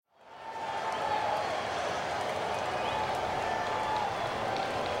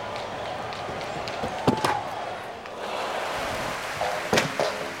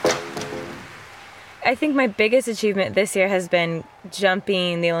I think my biggest achievement this year has been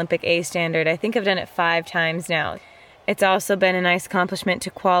jumping the Olympic A standard. I think I've done it 5 times now. It's also been a nice accomplishment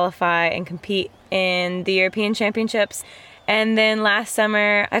to qualify and compete in the European Championships. And then last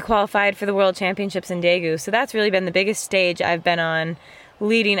summer, I qualified for the World Championships in Daegu. So that's really been the biggest stage I've been on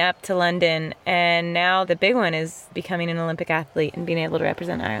leading up to London. And now the big one is becoming an Olympic athlete and being able to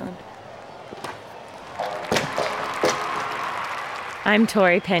represent Ireland. I'm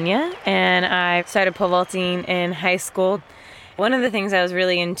Tori Pena, and I started pole vaulting in high school. One of the things I was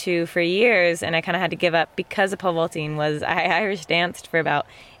really into for years, and I kind of had to give up because of pole vaulting, was I Irish danced for about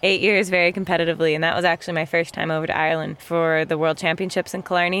 8 years very competitively, and that was actually my first time over to Ireland for the World Championships in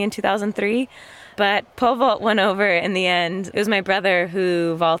Killarney in 2003. But pole vault won over in the end. It was my brother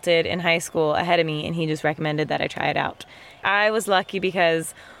who vaulted in high school ahead of me, and he just recommended that I try it out. I was lucky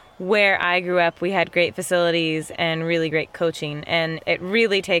because where I grew up, we had great facilities and really great coaching, and it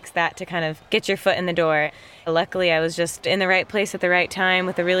really takes that to kind of get your foot in the door. Luckily, I was just in the right place at the right time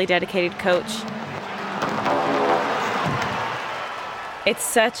with a really dedicated coach. It's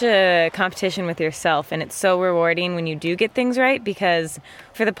such a competition with yourself, and it's so rewarding when you do get things right, because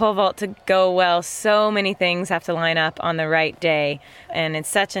for the pole vault to go well, so many things have to line up on the right day, and it's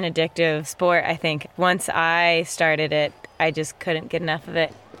such an addictive sport, I think. Once I started it, I just couldn't get enough of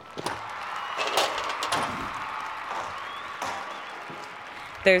it.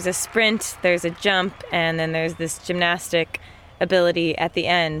 There's a sprint, there's a jump, and then there's this gymnastic ability at the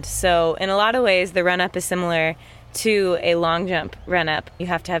end. So in a lot of ways, the run-up is similar to a long jump run-up. You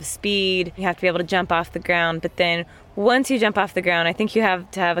have to have speed, you have to be able to jump off the ground, but then once you jump off the ground, I think you have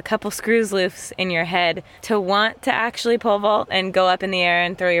to have a couple screws loose in your head to want to actually pole vault and go up in the air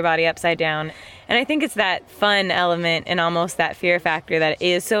and throw your body upside down. And I think it's that fun element and almost that fear factor that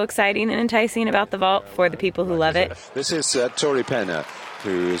is so exciting and enticing about the vault for the people who love it. This is Tori Pena,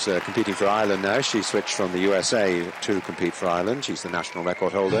 who's competing for Ireland now. She switched from the USA to compete for Ireland. She's the national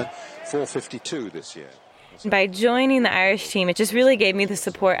record holder, 4:52 this year. By joining the Irish team, it just really gave me the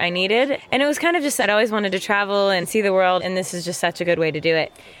support I needed. And it was kind of just that I'd always wanted to travel and see the world, and this is just such a good way to do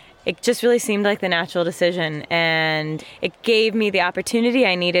it. It just really seemed like the natural decision, and it gave me the opportunity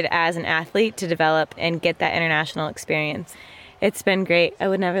I needed as an athlete to develop and get that international experience. It's been great. I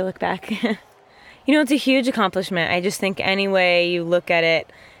would never look back. You know, it's a huge accomplishment. I just think any way you look at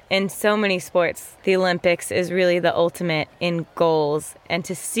it, in so many sports, the Olympics is really the ultimate in goals. And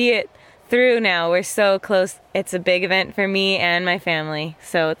to see it through now, we're so close. It's a big event for me and my family,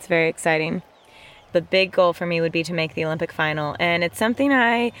 so it's very exciting. The big goal for me would be to make the Olympic final, and it's something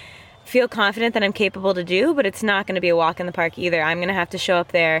I feel confident that I'm capable to do, but it's not going to be a walk in the park either. I'm going to have to show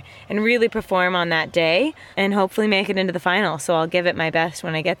up there and really perform on that day and hopefully make it into the final, so I'll give it my best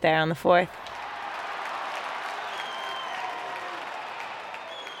when I get there on the 4th.